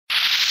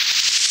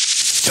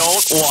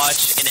don't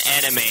watch an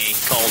anime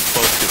called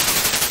Boku.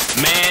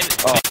 Man,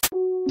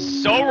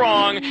 so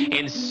wrong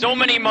in so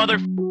many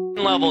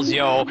levels,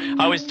 yo.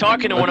 I was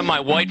talking to one of my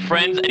white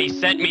friends and he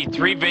sent me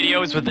 3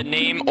 videos with the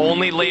name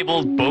only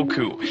labeled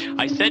Boku.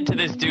 I said to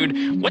this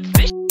dude, what's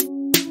this?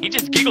 He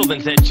just giggled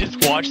and said,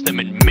 just watch them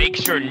and make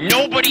sure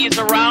nobody is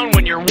around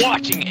when you're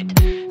watching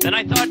it. Then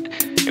I thought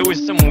it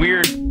was some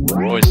weird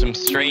or some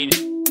strange,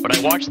 but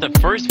I watched the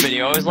first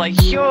video. I was like,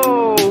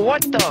 yo,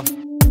 what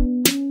the?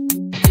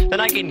 Then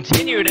I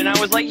continued and I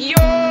was like, yo.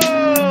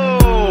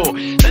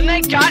 Then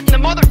they got in the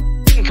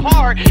motherfucking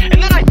car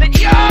and then I said,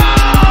 yo.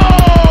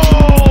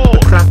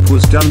 The crap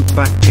was done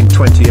back in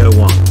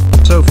 2001.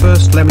 So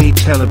first let me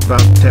tell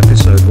about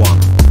episode 1.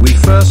 We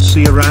first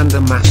see a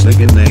random ass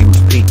nigga named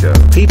Pico.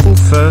 People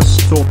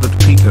first thought that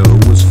Pico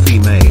was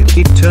female.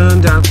 It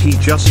turned out he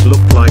just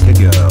looked like a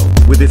girl,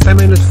 with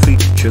effeminate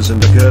features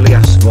and a girly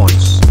ass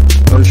voice.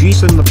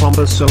 Ojisan the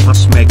pompous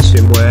ass makes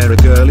him wear a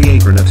girly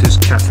apron at his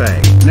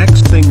cafe.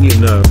 Next thing you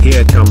know,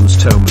 here comes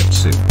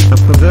Tomatsu, a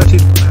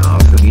perverted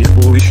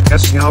boyish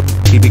out.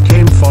 He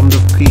became fond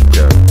of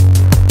Pico.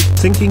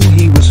 Thinking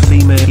he was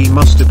female, he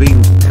must have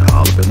been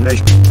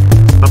carbonation.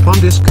 Upon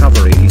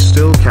discovery he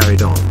still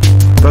carried on.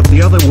 But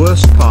the other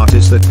worst part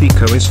is that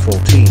Pico is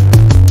 14.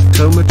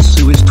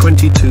 Tomatsu is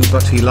 22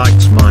 but he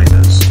likes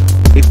minors.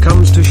 It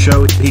comes to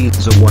show it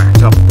he's a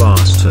whacked up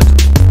bastard.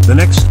 The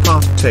next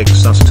part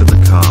takes us to the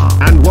car.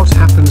 And what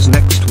happens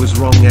next was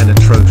wrong and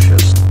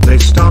atrocious. They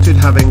started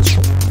having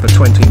for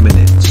 20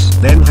 minutes.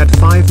 Then had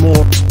 5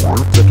 more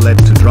that led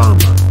to drama.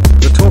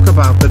 The talk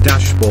about the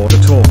dashboard, the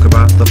talk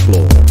about the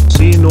floor.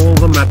 Seeing all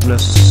the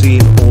madness,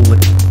 seeing all the...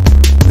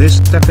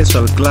 This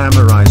episode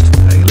glamorized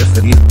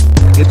Felicity.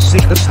 It's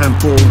sick as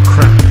all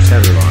crap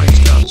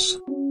terrorized us.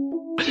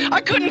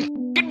 I couldn't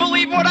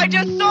believe what I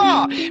just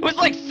saw! It was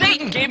like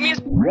Satan gave me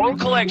his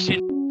collection.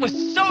 It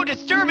was so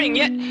disturbing,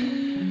 yet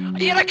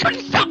I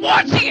couldn't stop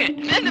watching it!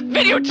 And then the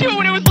video too,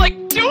 and it was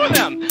like 2 of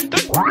them!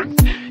 Those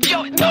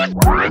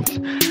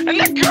and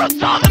that girl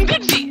saw them,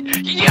 didn't she?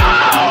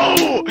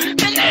 Yo! And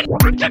then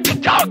took the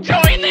dog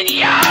toy, and then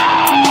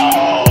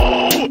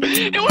yo!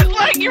 It was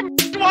like your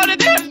wanted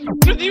to have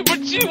with you, but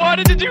she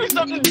wanted to do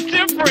something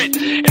different.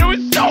 And it was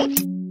so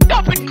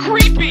up and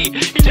creepy.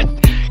 You just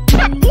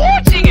kept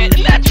watching it,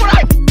 and that's what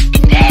I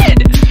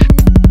did!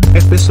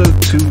 Episode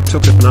 2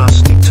 took a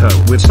nasty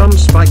toe with some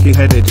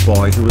spiky-headed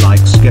boy who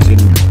likes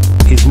getting...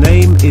 His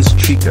name is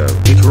Chico.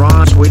 It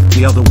rhymes with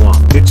the other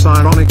one. It's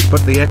ironic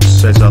but the X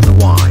says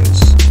otherwise.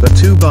 The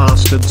 2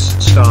 bastards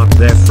start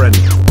their friend.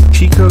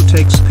 Chico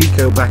takes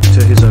Pico back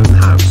to his own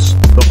house.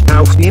 The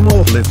house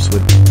lives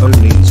with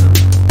Onizen.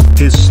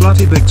 His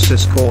slutty big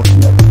sis caught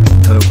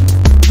home.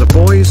 The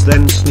boys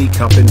then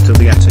sneak up into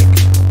the attic.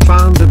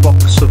 Found a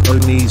box of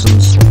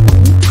Onizen's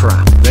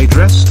crap. They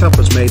dressed up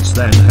as maids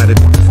then had it.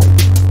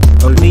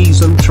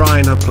 Onizen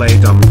trying to play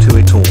dumb to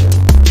it all.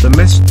 The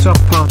messed up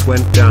part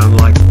went down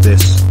like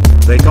this.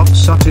 They got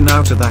something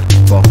out of that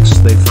box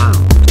they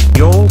found.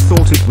 Y'all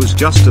thought it was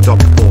just a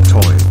dog paw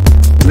toy.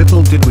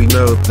 Little did we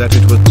know that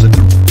it was a...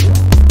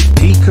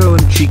 Pico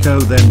and Chico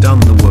then done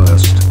the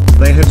worst.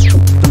 They had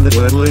and the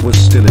word was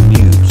still in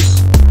use.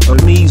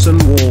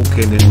 Onizen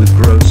walking in with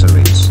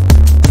groceries.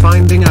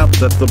 Finding out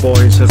that the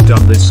boys have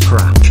done this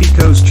crap.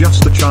 Chico's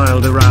just a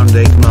child around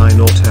 8, 9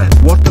 or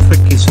 10. What the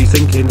frick is he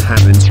thinking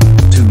having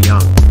too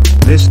young?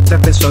 This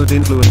episode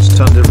influenced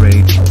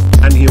underage,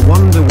 and you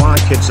wonder why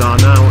kids are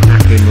now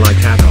acting like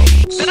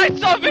adults. Then I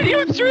saw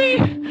video 3!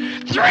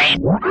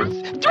 3!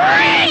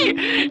 3!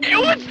 It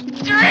was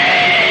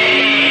 3!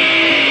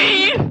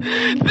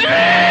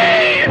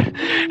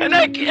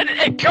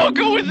 And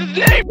Coco was his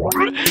name!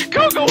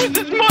 Coco was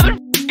his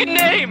motherfucking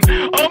name!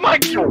 Oh my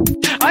god!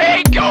 I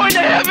ain't going to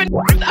heaven!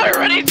 I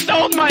already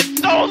sold my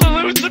soul to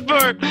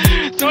Lucifer!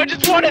 So I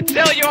just want to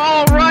tell you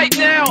all right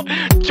now,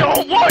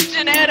 don't watch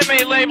an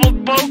anime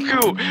labeled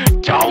Boku!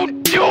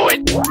 Don't do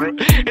it!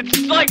 It's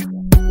like...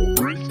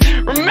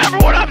 Remember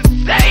what I'm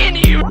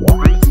saying to you!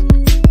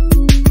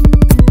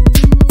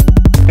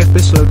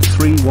 Episode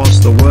 3 was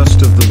the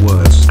worst of the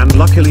worst, and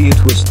luckily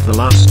it was the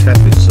last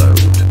episode.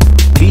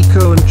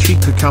 Pico and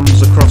Chica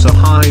comes across a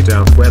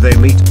hideout where they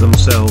meet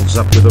themselves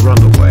up with a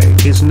runaway.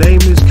 His name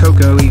is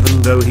Coco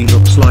even though he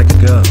looks like a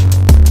girl.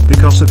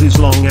 Because of his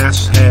long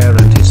ass hair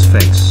and his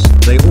face,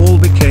 they all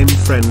became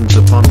friends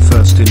upon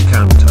first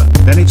encounter.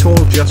 Then it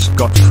all just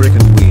got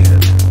frickin'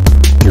 weird.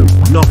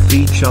 Knocked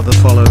each other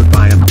followed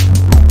by a...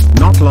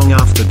 Not long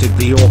after did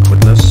the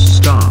awkwardness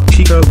start.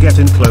 Chico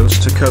getting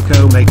close to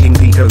Coco making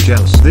Pico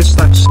jealous.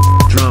 That's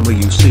drama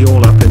you see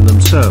all up in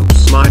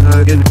themselves. My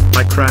Hergen,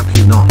 I crap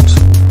you not.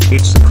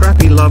 It's a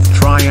crappy love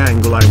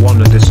triangle I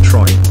wanna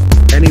destroy.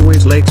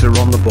 Anyways later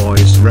on the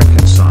boys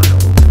reconciled.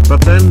 But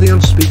then the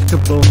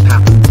unspeakable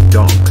happened,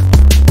 dog.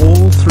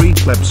 All 3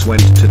 plebs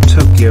went to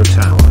Tokyo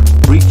Tower,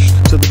 reached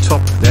to the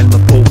top, then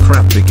the bull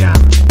crap began.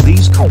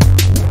 These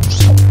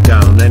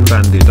down then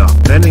banded up,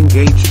 then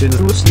engaged in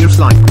years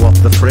like what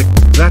the frick,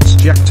 that's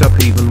jacked up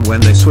even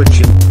when they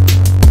switch in.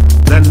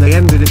 Then they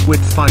ended it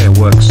with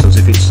fireworks as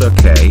if it's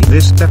okay.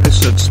 This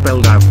episode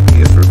spelled out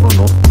here through or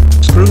not.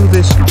 Screw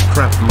this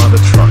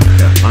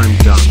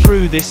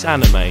this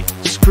anime.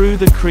 Screw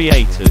the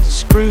creators,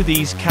 screw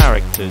these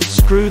characters,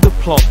 screw the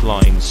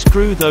plotline,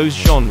 screw those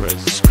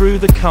genres, screw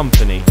the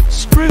company,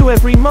 screw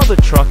every mother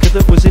trucker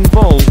that was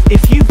involved.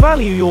 If you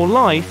value your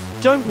life,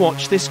 don't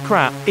watch this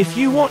crap. If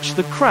you watch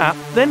the crap,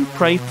 then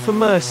pray for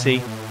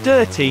mercy.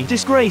 Dirty,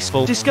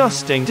 disgraceful,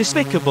 disgusting,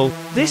 despicable.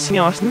 This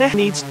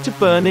needs to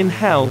burn in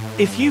hell.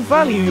 If you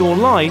value your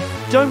life,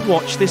 don't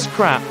watch this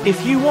crap.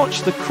 If you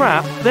watch the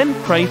crap, then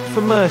pray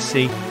for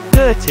mercy.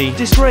 Dirty,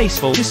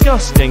 disgraceful,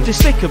 disgusting,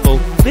 despicable.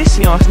 This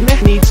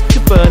needs to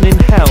burn in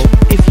hell.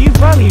 If you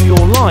value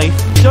your life,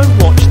 don't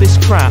watch this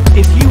crap.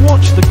 If you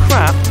watch the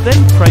crap,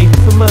 then pray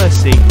for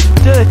mercy.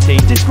 Dirty,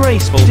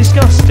 disgraceful,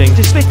 disgusting,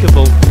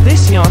 despicable.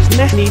 This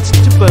needs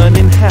to burn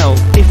in hell.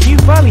 If you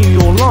value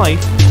your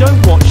life, don't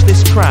watch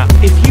this crap.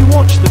 If you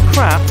watch the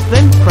crap,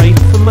 then pray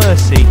for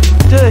mercy.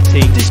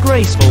 Dirty,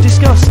 disgraceful,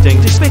 disgusting,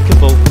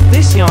 despicable.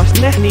 This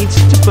needs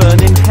to burn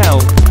in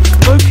hell.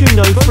 Boku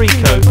no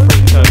Freako,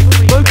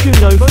 Boku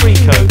no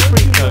Freako,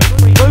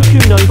 Boku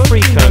no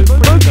Freako,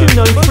 Boku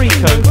no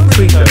Freako,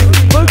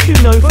 Boku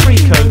no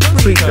Freako,